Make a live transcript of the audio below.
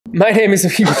My name is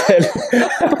Mikael.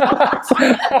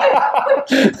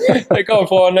 Jag kom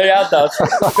från hjärtat.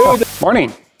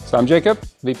 Morning. So I'm Jacob,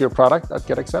 VP of Product at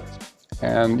GetAccept's.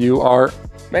 And you are?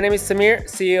 My name is Samir,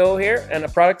 CEO here and a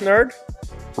product nerd.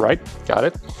 Right, got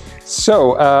it.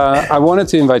 So I wanted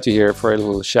to invite you here for a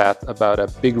little chat about a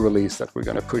big release that we're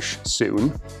going to push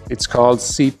soon. It's called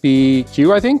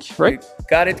CPQ, I think, right? You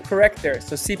got it correct there.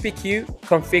 So CPQ,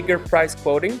 Configure Price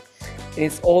Quoting. And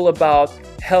it's all about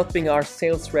helping our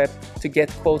sales rep to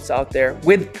get quotes out there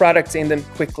with products in them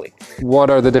quickly. What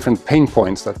are the different pain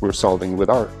points that we're solving with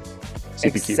our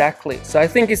CPQ? Exactly. So I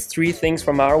think it's three things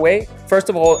from our way. First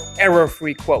of all,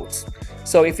 error-free quotes.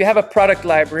 So if you have a product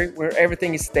library where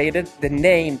everything is stated, the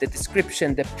name, the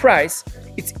description, the price,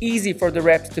 it's easy for the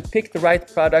reps to pick the right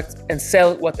product and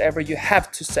sell whatever you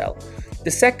have to sell. The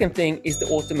second thing is the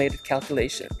automated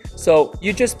calculation. So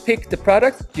you just pick the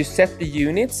product, you set the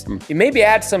units, you maybe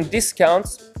add some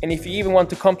discounts, and if you even want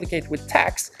to complicate with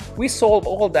tax, we solve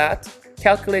all that,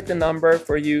 calculate the number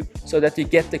for you so that you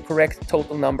get the correct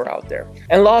total number out there.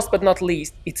 And last but not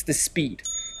least, it's the speed.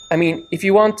 I mean, if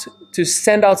you want to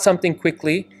send out something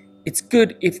quickly, it's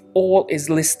good if all is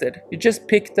listed. You just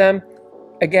pick them,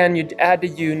 again, you add the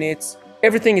units,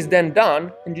 everything is then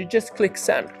done, and you just click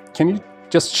send. Can you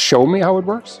just show me how it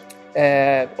works?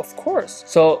 Of course.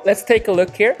 So let's take a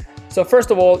look here. So first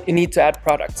of all, you need to add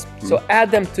products. So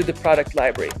add them to the product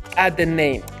library, add the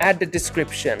name, add the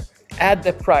description, add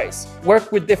the price,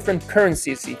 work with different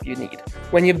currencies if you need.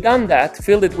 When you've done that,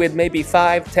 fill it with maybe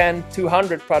 5, 10,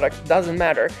 200 products, doesn't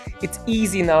matter. It's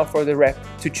easy now for the rep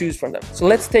to choose from them. So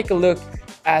let's take a look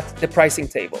at the pricing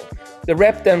table. The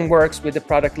rep then works with the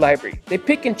product library. They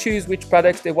pick and choose which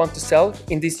products they want to sell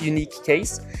in this unique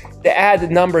case. They add a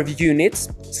number of units.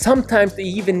 Sometimes they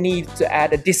even need to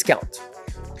add a discount.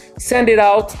 Send it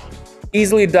out,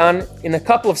 easily done in a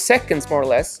couple of seconds more or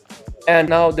less. And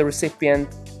now the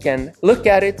recipient can look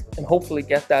at it and hopefully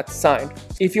get that signed.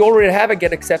 If you already have a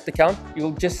GetAccept account,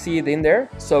 you'll just see it in there.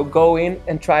 So go in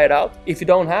and try it out. If you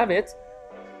don't have it,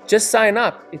 just sign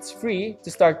up. It's free to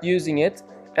start using it.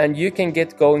 And you can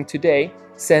get going today,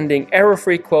 sending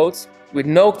error-free quotes with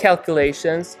no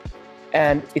calculations,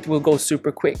 and it will go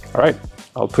super quick. All right,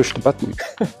 I'll push the button.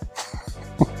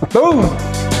 Boom!